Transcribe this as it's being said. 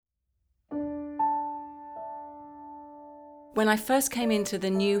When I first came into the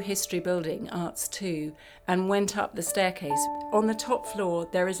new history building, Arts 2, and went up the staircase, on the top floor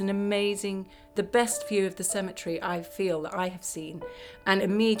there is an amazing, the best view of the cemetery I feel that I have seen. And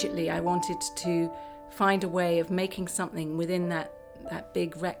immediately I wanted to find a way of making something within that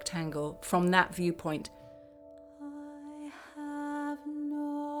big rectangle from that viewpoint. I have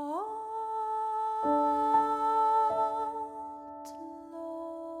not lost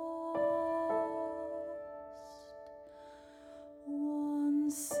one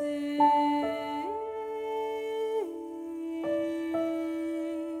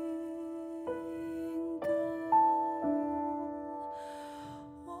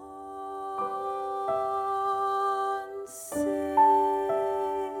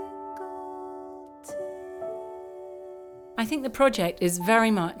I think the project is very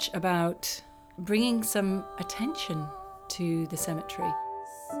much about bringing some attention to the cemetery.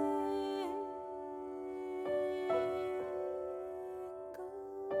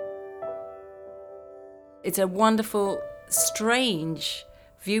 It's a wonderful, strange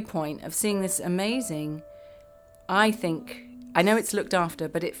viewpoint of seeing this amazing, I know it's looked after,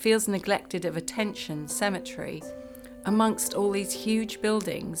 but it feels neglected of attention cemetery amongst all these huge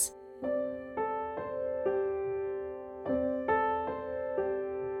buildings.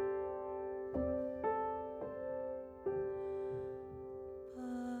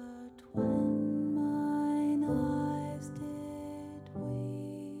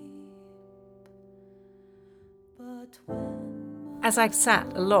 As I've sat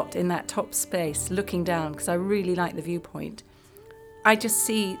a lot in that top space looking down, because I really like the viewpoint, I just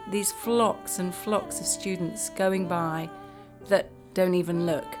see these flocks and flocks of students going by that don't even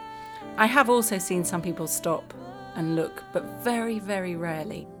look. I have also seen some people stop and look, but very, very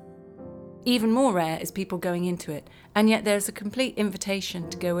rarely. Even more rare is people going into it, and yet there's a complete invitation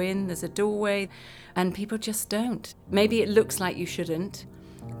to go in, there's a doorway, and people just don't. Maybe it looks like you shouldn't,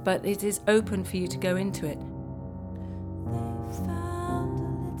 but it is open for you to go into it. Found a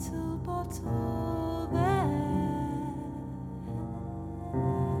little bottle there,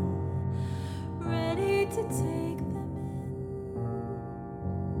 ready to take them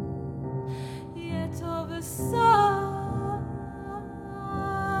in, yet of a size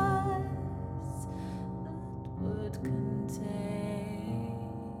that would contain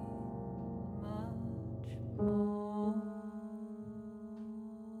much more.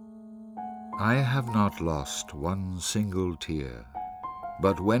 I have not lost one single tear,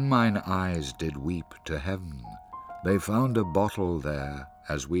 but when mine eyes did weep to heaven, they found a bottle there,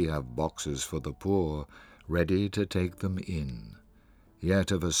 as we have boxes for the poor, ready to take them in, yet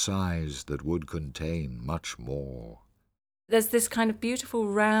of a size that would contain much more. There's this kind of beautiful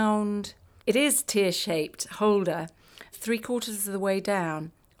round, it is tear-shaped holder, 3/4 of the way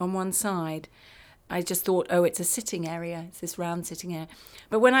down on one side. I just thought, oh, it's a sitting area, it's this round sitting area.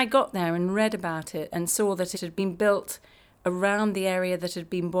 But when I got there and read about it and saw that it had been built around the area that had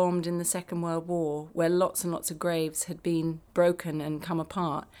been bombed in the Second World War, where lots and lots of graves had been broken and come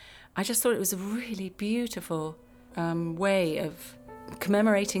apart, I just thought it was a really beautiful way of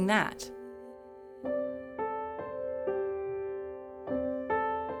commemorating that.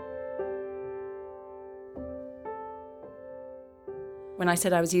 When I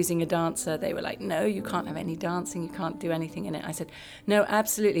said I was using a dancer, they were like, no, you can't have any dancing, you can't do anything in it. I said, no,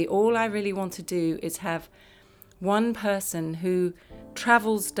 absolutely. All I really want to do is have one person who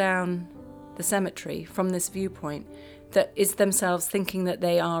travels down the cemetery from this viewpoint that is themselves thinking that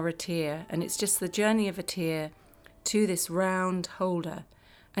they are a tear. And it's just the journey of a tear to this round holder.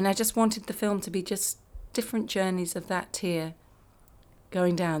 And I just wanted the film to be just different journeys of that tear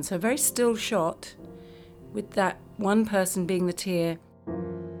going down. So a very still shot with that one person being the tear,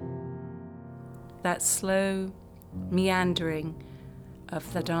 that slow meandering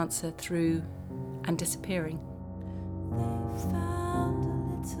of the dancer through and disappearing. They found a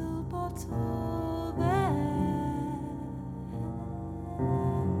little bottle there,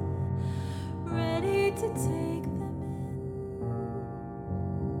 ready to take them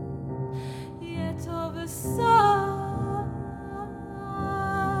in, yet of a size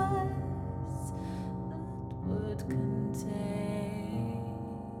that would contain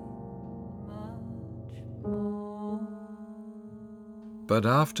much more. But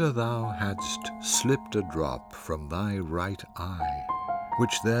after thou hadst slipped a drop from thy right eye,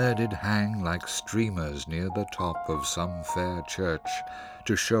 which there did hang like streamers near the top of some fair church,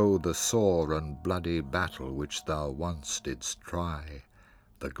 to show the sore and bloody battle which thou once didst try,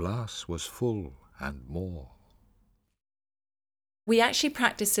 the glass was full and more. We actually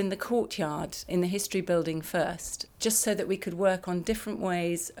practiced in the courtyard in the history building first, just so that we could work on different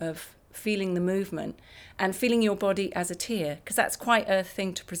ways of feeling the movement and feeling your body as a tear, because that's quite a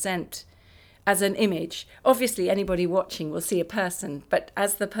thing to present as an image. Obviously, anybody watching will see a person, but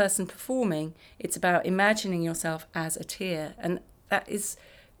as the person performing, it's about imagining yourself as a tear. And that is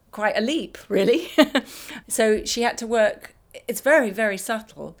quite a leap, really. So she had to work, it's very, very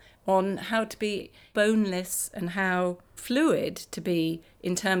subtle, on how to be boneless and how fluid to be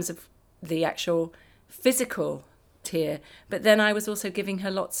in terms of the actual physical tear. But then I was also giving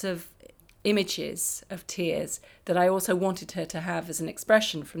her lots of images of tears that I also wanted her to have as an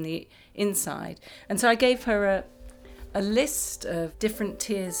expression from the inside. And so I gave her a list of different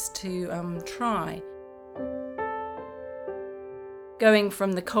tears to try. Going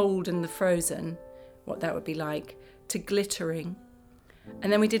from the cold and the frozen, what that would be like, to glittering.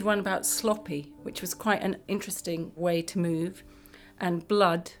 And then we did one about sloppy, which was quite an interesting way to move, and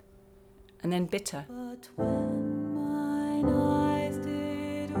blood, and then bitter. But when mine eyes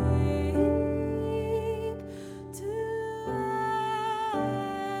did weep to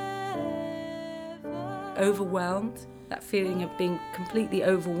ever Overwhelmed, that feeling of being completely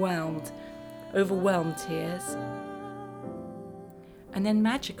overwhelmed tears. And then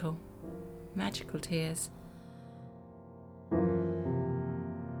magical tears.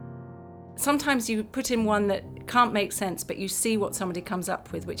 Sometimes you put in one that can't make sense, but you see what somebody comes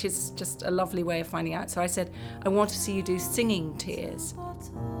up with, which is just a lovely way of finding out. So I said, I want to see you do singing tears.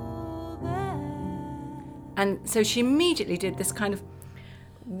 bottle there. And so she immediately did this kind of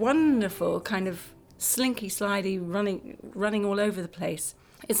wonderful kind of slinky, slidey, running all over the place.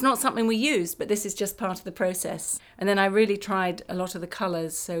 It's not something we use, but this is just part of the process. And then I really tried a lot of the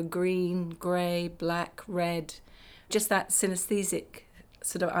colours, so green, grey, black, red, just that synesthetic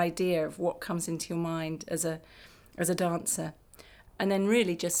sort of idea of what comes into your mind as a dancer. And then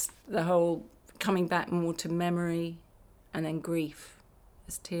really just the whole coming back more to memory and then grief,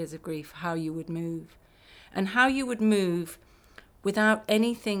 as tears of grief, how you would move. And how you would move without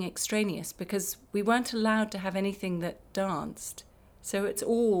anything extraneous, because we weren't allowed to have anything that danced. So it's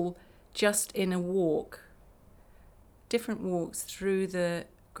all just in a walk, different walks through the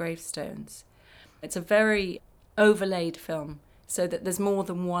gravestones. It's a very overlaid film, so that there's more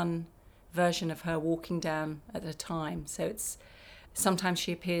than one version of her walking down at a time. So it's sometimes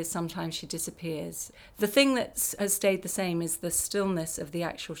she appears, sometimes she disappears. The thing that has stayed the same is the stillness of the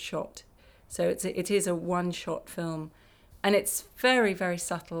actual shot. So it is a one-shot film. And it's very, very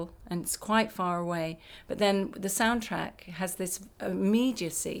subtle, and it's quite far away. But then the soundtrack has this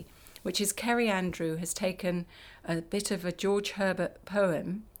immediacy, which is Kerry Andrew has taken a bit of a George Herbert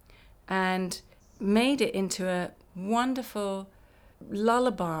poem and made it into a wonderful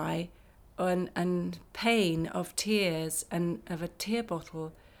lullaby and pain of tears and of a tear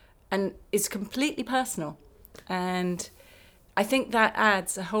bottle, and is completely personal. And I think that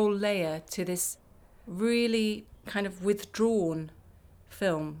adds a whole layer to this really kind of withdrawn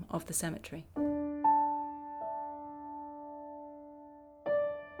film of the cemetery.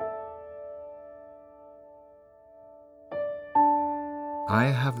 I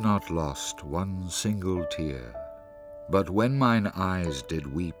have not lost one single tear, but when mine eyes did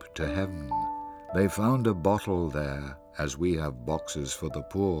weep to heaven, they found a bottle there, as we have boxes for the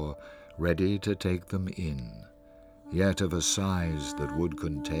poor, ready to take them in, yet of a size that would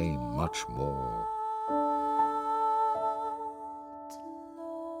contain much more.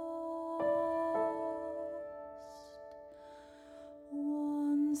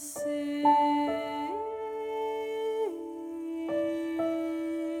 One single tear.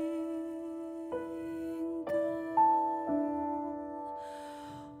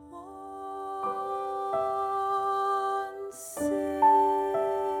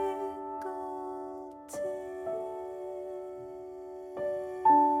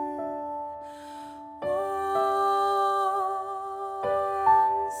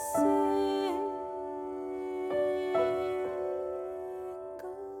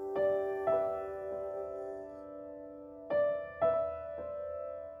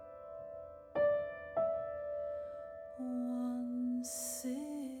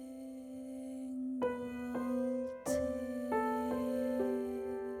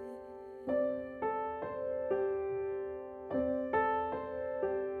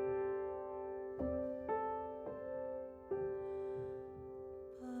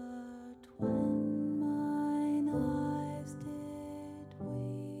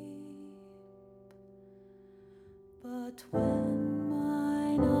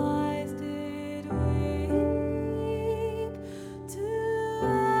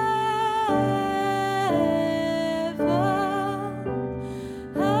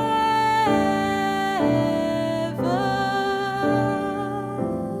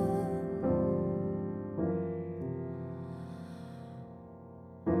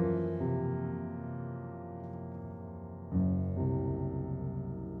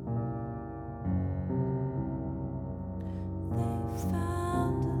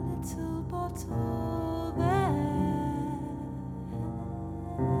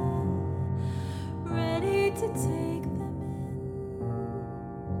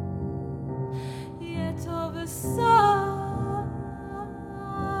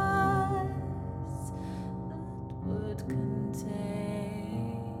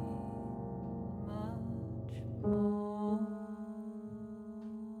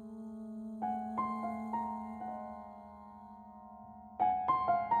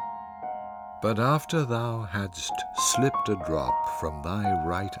 But after thou hadst slipped a drop from thy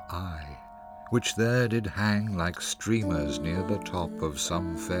right eye, which there did hang like streamers near the top of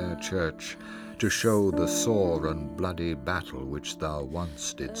some fair church, to show the sore and bloody battle which thou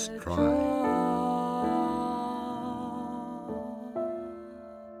once didst try.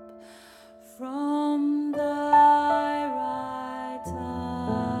 From thy right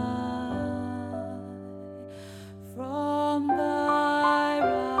eye, from thy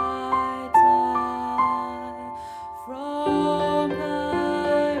right eye, from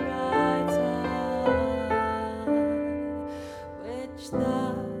thy right eye, which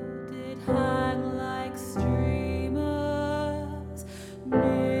thou did hang like streamers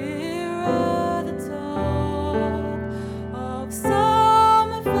nearer the top of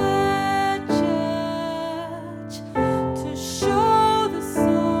some fair church, to show the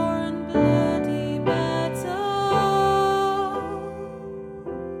sore and bloody battle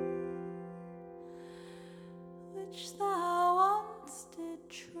which thou once did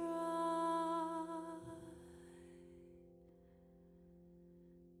try.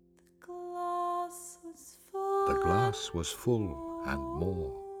 The glass was full. The glass was full and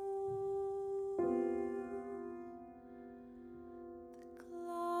more. The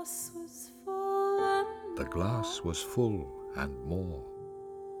glass was full and The glass was full and more.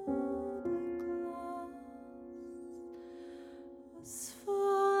 was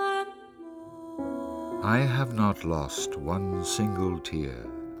full and more. I have not lost one single tear,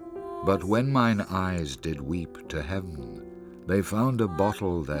 but when mine eyes did weep to heaven, they found a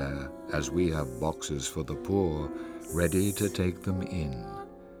bottle there, as we have boxes for the poor, ready to take them in,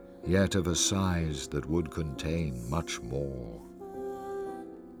 yet of a size that would contain much more.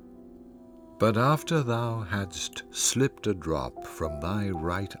 But after thou hadst slipped a drop from thy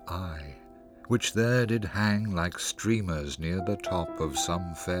right eye, which there did hang like streamers near the top of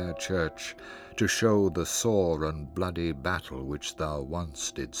some fair church, to show the sore and bloody battle which thou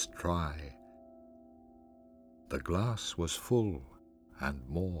once didst try, the glass was full and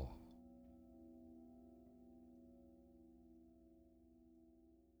more.